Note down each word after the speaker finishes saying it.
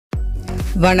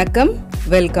வணக்கம்,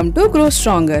 welcome to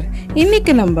Growstronger.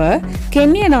 இன்னைக்கு நம்ம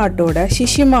கென்யா நாட்டோட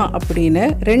ஷிஷிமா அப்படின்னு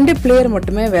 2 பிளேயர்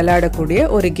மட்டுமே விளையாடக்கூடிய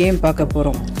ஒரு கேம் பார்க்க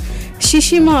போகிறோம்.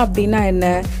 ஷிஷிமா அப்படின்னா என்ன?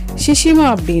 ஷிஷிமா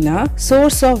அப்படின்னா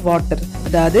சோர்ஸ் ஆஃப் வாட்டர்,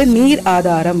 அதாவது நீர்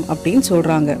ஆதாரம் அப்படின்னு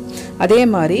சொல்கிறாங்க. அதே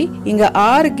மாதிரி இங்கே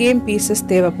 6 கேம் பீசஸ்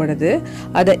தேவைப்படுது.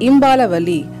 அதை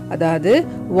இம்பாலவலி, அதாவது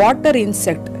வாட்டர்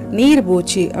இன்செக்ட், நீர்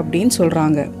பூச்சி அப்படின்னு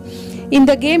சொல்கிறாங்க.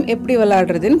 இந்த கேம் எப்படி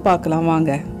விளையாடுறதுன்னு பார்க்கலாம்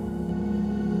வாங்க.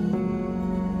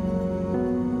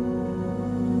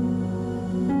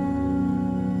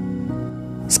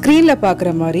 ஸ்க்ரீனில் பார்க்குற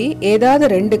மாதிரி ஏதாவது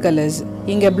 2 கலர்ஸ்,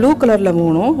 இங்கே ப்ளூ கலரில்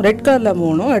 3, ரெட் கலரில்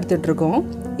 3 எடுத்துகிட்ருக்கோம்.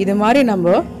 இது மாதிரி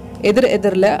நம்ம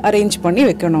எதிரில் அரேஞ்ச் பண்ணி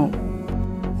வைக்கணும்.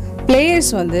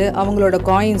 பிளேயர்ஸ் அவங்களோட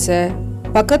காயின்ஸை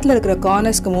பக்கத்தில் இருக்கிற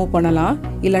கார்னர்ஸ்க்கு மூவ் பண்ணலாம்,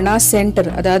 இல்லைனா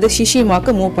சென்டர் அதாவது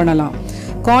ஷிஷிமாக்கு மூவ் பண்ணலாம்.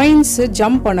 காயின்ஸு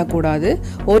ஜம்ப் பண்ணக்கூடாது,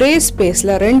 ஒரே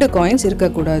ஸ்பேஸில் 2 காயின்ஸ்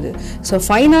இருக்கக்கூடாது. ஸோ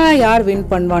ஃபைனலாக யார் வின்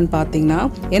பண்ணுவான்னு பார்த்தீங்கன்னா,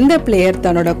 எந்த பிளேயர்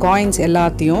தன்னோட காயின்ஸ்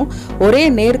எல்லாத்தையும் ஒரே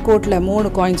நேர்கோட்டில்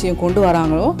 3 காயின்ஸையும் கொண்டு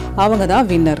வராங்களோ அவங்க தான்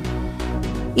வின்னர்.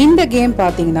 இந்த கேம்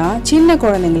பார்த்தீங்கன்னா சின்ன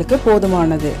குழந்தைங்களுக்கு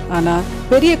போதுமானது. ஆனால்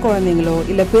பெரிய குழந்தைங்களோ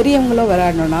இல்லை பெரியவங்களோ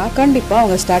விளையாடணும்னா கண்டிப்பாக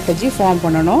அவங்க ஸ்ட்ராட்டஜி ஃபார்ம்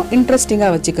பண்ணணும்,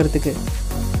 இன்ட்ரெஸ்டிங்காக வச்சுக்கிறதுக்கு.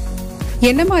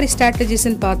 என்ன மாதிரி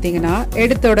ஸ்ட்ராட்டஜிஸ்ன்னு பார்த்தீங்கன்னா,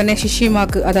 எடுத்த உடனே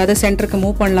ஷிஷிமாக்கு அதாவது சென்டருக்கு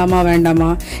மூவ் பண்ணலாமா வேண்டாமா,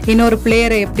 இன்னொரு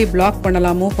பிளேயரை எப்படி பிளாக்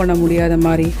பண்ணலாம் மூவ் பண்ண முடியாத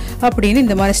மாதிரி அப்படின்னு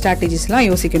இந்த மாதிரி ஸ்ட்ராட்டஜிஸ்லாம்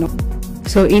யோசிக்கணும்.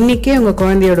 ஸோ இன்றைக்கே உங்கள்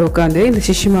குழந்தையோட உட்காந்து இந்த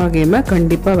ஷிஷிமா கேமை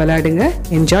கண்டிப்பாக விளையாடுங்க,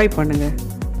 என்ஜாய் பண்ணுங்கள்.